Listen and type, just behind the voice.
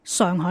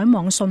上海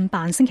網信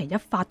辦星期一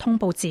發通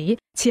報指，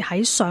設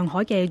喺上海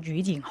嘅語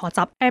言學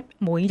習 App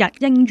每日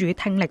英語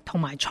聽力同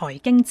埋財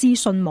經資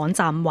訊網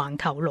站環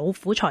球老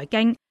虎財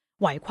經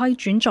違規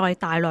轉載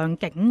大量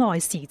境外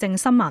時政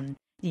新聞，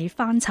以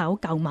翻炒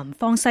舊聞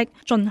方式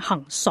進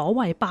行所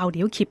謂爆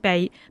料揭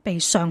秘，被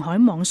上海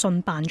網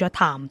信辦約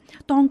談。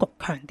當局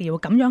強調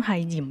咁樣係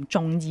嚴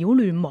重擾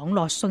亂網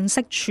絡信息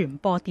傳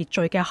播秩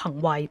序嘅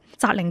行為，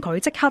責令佢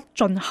即刻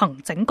進行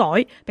整改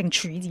並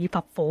處以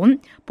罰款。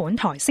本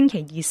台星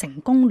期二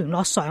成功聯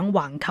絡上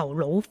環球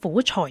老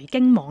虎財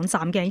經網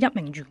站嘅一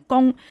名員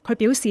工，佢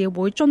表示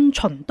會遵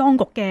循當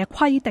局嘅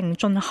規定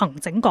進行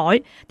整改，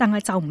但係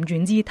就唔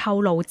願意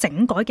透露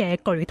整改嘅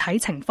具體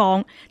情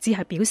況，只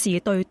係表示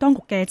對當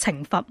局嘅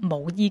懲罰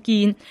冇意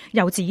見，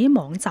又指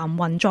網站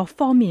運作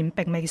方面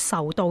並未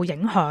受到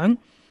影響。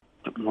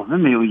我們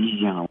沒有意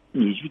見啊，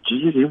你就直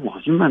接給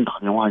網信辦打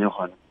電話就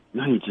好了。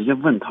那你直接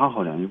問他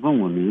好了，你問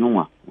我沒用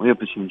啊，我也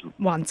不清楚。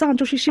網站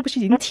是不是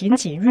已經停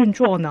止運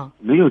作呢？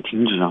沒有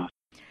停止啊。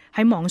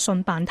喺網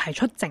信辦提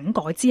出整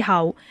改之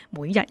後，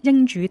每日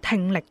英語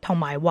聽力同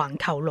埋環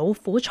球老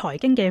虎財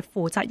經嘅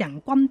負責人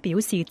均表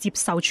示接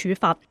受處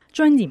罰，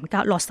將嚴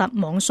格落實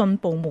網信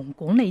部門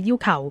管理要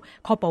求，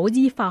確保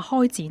依法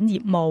開展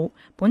業務。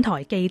本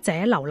台記者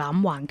瀏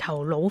覽環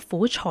球老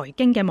虎財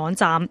經嘅網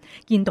站，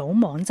見到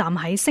網站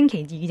喺星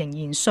期二仍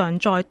然上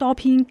載多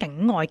篇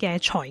境外嘅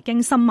財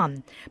經新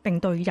聞，並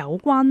對有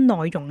關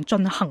內容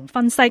進行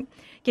分析。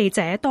記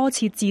者多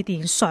次致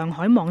電上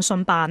海網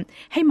信辦，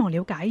希望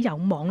了解有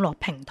網絡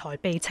平台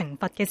被懲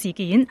罰嘅事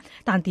件，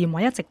但電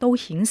話一直都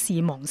顯示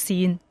忙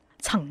線。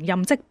曾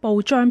任職報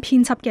章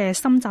編輯嘅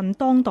深圳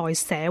當代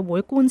社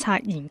會觀察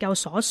研究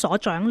所所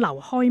長劉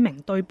開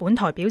明對本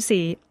台表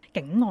示，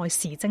境外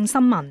時政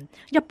新聞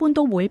一般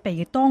都會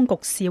被當局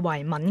視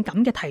為敏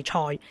感嘅題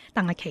材，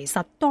但係其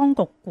實當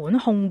局管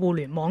控互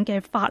聯網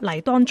嘅法例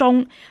當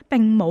中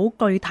並冇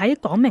具體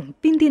講明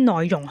邊啲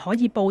內容可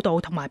以報導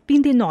同埋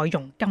邊啲內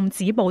容禁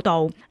止報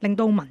導，令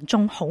到民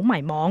眾好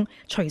迷惘，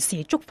隨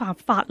時觸發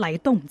法例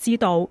都唔知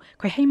道。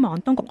佢希望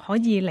當局可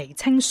以釐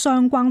清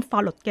相關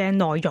法律嘅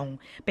內容，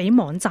俾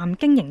網站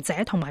經營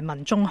者同埋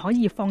民眾可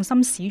以放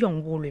心使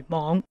用互聯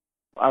網。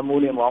互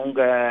聯網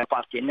嘅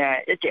發展呢，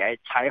一直係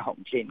踩紅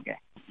線嘅。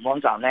網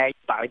站呢，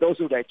大多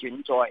數就係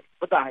轉載，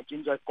不但係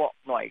轉載國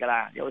內噶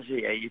啦，有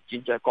時又要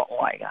轉載國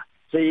外噶。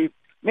所以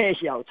咩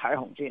時候踩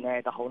紅線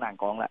呢，就好難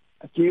講啦。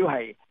主要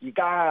係而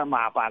家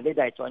麻煩呢，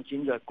就係再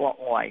轉載國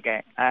外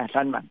嘅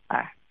新聞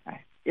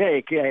因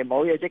為佢係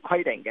冇嘢即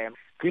規定嘅，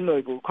佢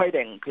內部規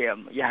定佢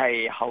又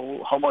係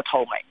好冇透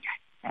明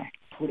嘅。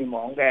互聯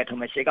網嘅同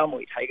埋社交媒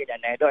體嘅人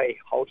呢，都係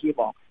好希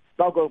望。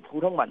包括普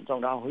通民眾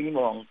都希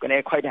望嗰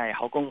啲規定係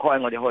好公開，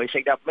我哋可以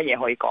識得乜嘢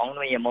可以講，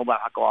乜嘢冇辦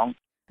法講。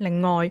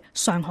另外，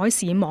上海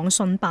市網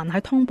信辦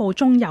喺通報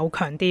中又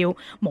強調，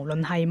無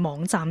論係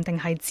網站定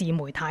係自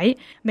媒體，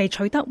未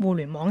取得互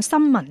聯網新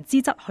聞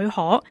資質許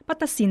可，不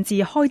得擅自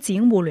開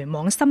展互聯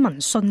網新聞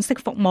信息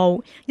服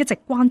務。一直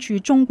關注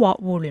中國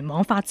互聯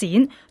網發展，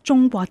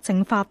中國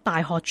政法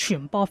大學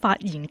傳播法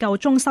研究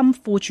中心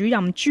副主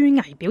任朱毅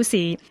表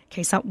示，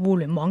其實互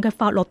聯網嘅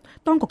法律，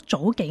當局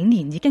早幾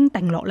年已經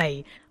定落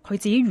嚟。佢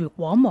指，如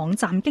果網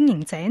站經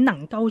營者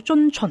能夠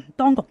遵循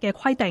當局嘅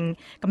規定，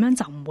咁樣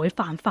就唔會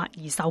犯法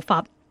而受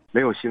罰。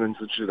沒有新聞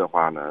資質的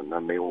話呢，那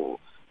沒有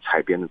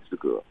採編的資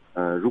格。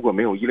如果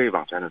沒有一類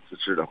網站的資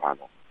質的話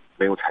呢，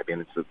沒有採編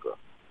的資格。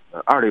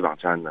二類網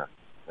站呢，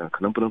可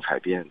能不能採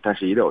編，但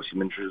是也得有新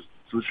聞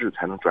資質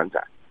才能轉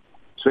載。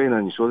所以呢，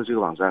你說的這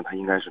個網站，它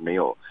應該是沒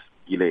有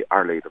一類、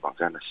二類的網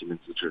站的新聞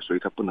資質，所以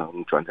它不能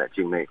轉載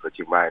境內和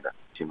境外的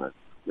新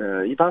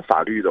聞。一般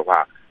法律的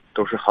話，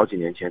都是好幾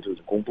年前就已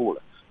經公布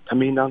了。他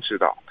們應當知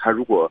道，他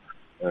如果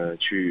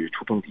去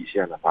觸碰底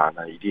線的話，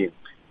那一定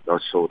要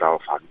受到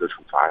法律的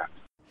處罰呀。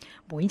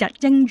每日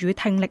英語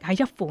聽力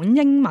係一款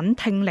英文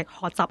聽力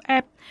學習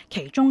App，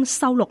 其中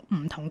收錄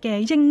唔同嘅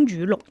英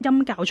語錄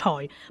音教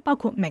材，包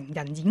括名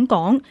人演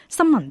講、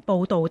新聞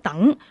報導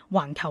等。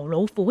環球老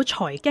虎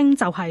財經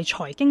就係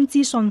財經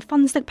資訊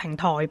分析平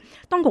台，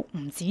當局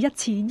唔止一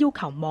次要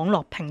求網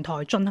絡平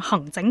台進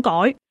行整改。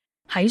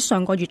喺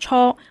上個月初，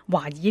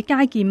華爾街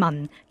見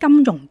聞、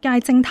金融街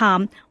偵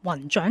探、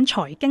雲掌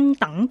財經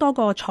等多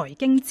個財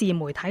經自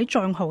媒體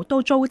賬號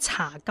都遭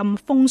查禁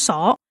封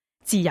鎖。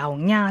自由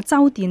亞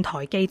洲電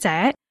台記者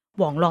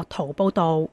黃樂圖報道。